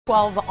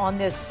12 on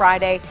this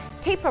Friday.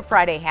 Tape a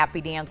Friday happy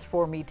dance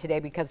for me today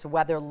because the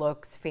weather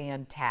looks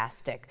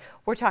fantastic.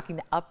 We're talking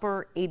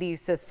upper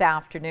 80s this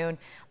afternoon.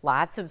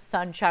 Lots of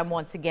sunshine.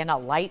 Once again, a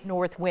light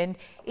north wind.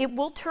 It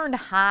will turn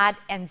hot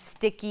and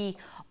sticky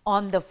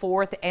on the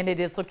 4th, and it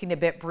is looking a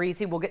bit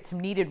breezy. We'll get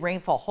some needed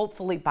rainfall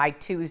hopefully by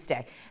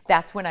Tuesday.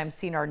 That's when I'm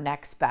seeing our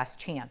next best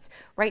chance.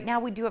 Right now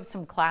we do have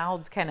some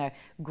clouds kind of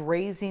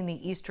grazing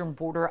the eastern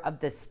border of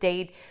the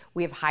state.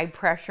 We have high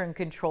pressure and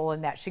control,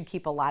 and that should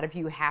keep a lot of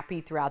you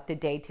happy throughout the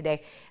day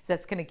today. So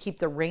that's going to keep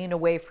the rain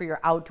away for your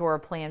outdoor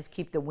plans,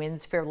 keep the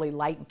winds fairly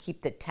light, and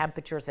keep the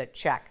temperatures at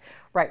check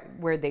right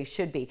where they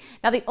should be.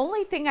 Now, the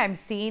only thing I'm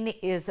seeing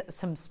is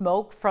some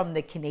smoke from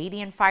the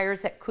Canadian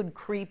fires that could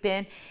creep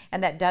in,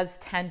 and that does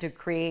tend to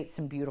create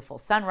some beautiful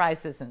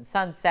sunrises and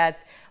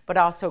sunsets, but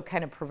also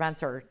kind of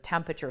prevents our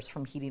temperatures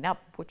from heating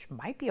up, which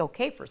might be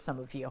okay for some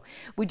of you.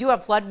 We do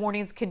have flood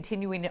warnings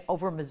continuing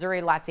over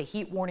Missouri, lots of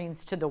heat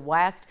warnings to the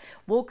west.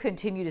 We'll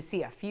continue to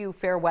see a few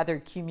fair weather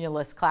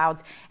cumulus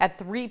clouds. At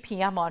 3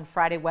 p.m. on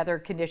Friday, weather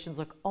conditions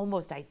look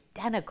almost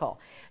identical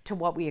to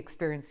what we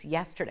experienced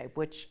yesterday,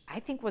 which I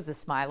think was a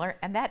smiler,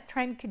 and that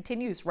trend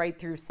continues right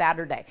through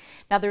Saturday.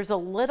 Now, there's a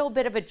little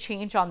bit of a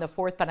change on the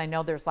 4th, but I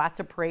know there's lots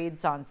of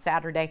parades on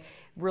Saturday.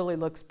 Really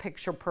looks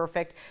picture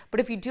perfect. But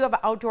if you do have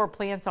outdoor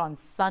plans on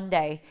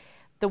Sunday,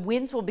 the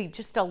winds will be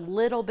just a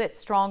little bit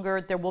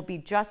stronger. There will be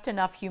just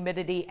enough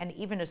humidity and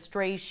even a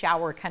stray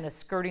shower kind of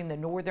skirting the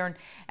northern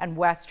and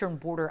western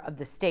border of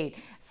the state.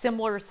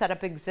 Similar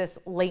setup exists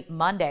late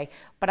Monday,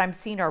 but I'm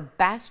seeing our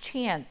best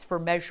chance for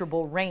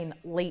measurable rain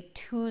late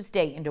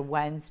Tuesday into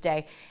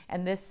Wednesday,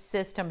 and this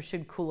system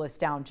should cool us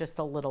down just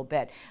a little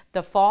bit.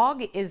 The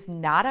fog is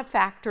not a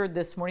factor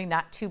this morning,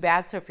 not too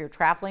bad. So if you're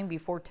traveling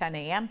before 10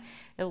 a.m.,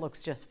 it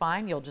looks just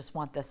fine. You'll just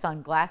want the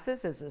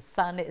sunglasses as the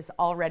sun is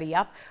already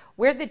up.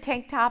 Wear the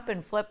tank top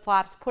and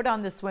flip-flops, put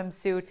on the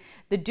swimsuit.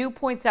 The dew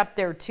point's up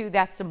there too.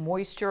 That's the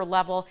moisture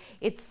level.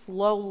 It's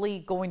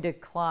slowly going to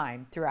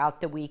climb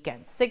throughout the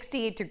weekend.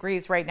 68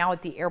 degrees right now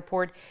at the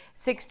airport.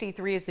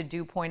 63 is the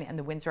dew point, and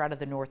the winds are out of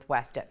the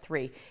northwest at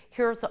 3.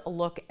 Here's a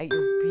look at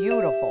your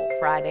beautiful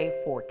Friday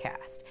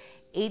forecast.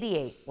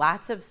 88,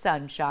 lots of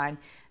sunshine,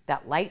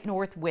 that light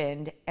north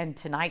wind, and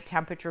tonight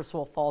temperatures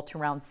will fall to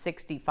around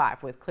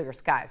 65 with clear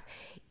skies.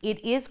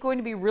 It is going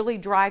to be really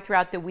dry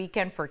throughout the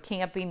weekend for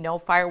camping. No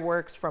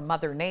fireworks from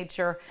Mother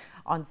Nature.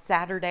 On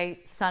Saturday,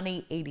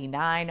 sunny,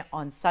 89.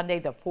 On Sunday,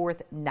 the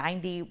 4th,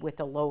 90 with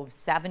a low of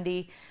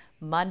 70.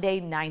 Monday,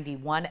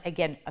 91.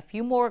 Again, a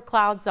few more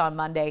clouds on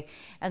Monday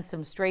and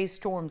some stray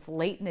storms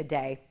late in the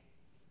day.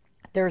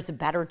 There's a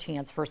better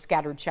chance for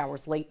scattered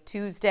showers late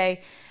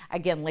Tuesday,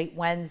 again late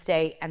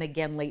Wednesday, and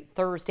again late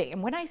Thursday.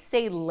 And when I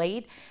say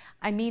late,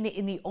 I mean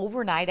in the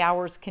overnight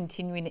hours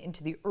continuing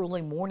into the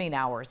early morning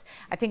hours.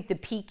 I think the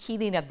peak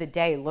heating of the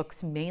day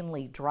looks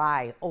mainly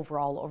dry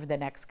overall over the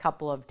next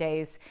couple of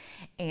days,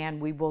 and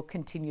we will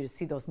continue to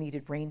see those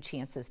needed rain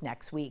chances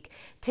next week.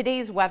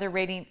 Today's weather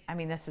rating, I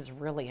mean, this is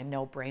really a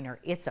no-brainer.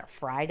 It's a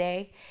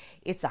Friday.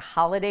 It's a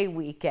holiday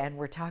weekend.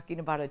 We're talking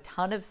about a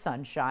ton of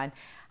sunshine.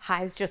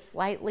 Highs just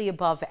slightly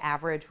above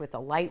average with a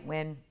light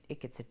wind. It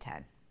gets a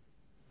 10.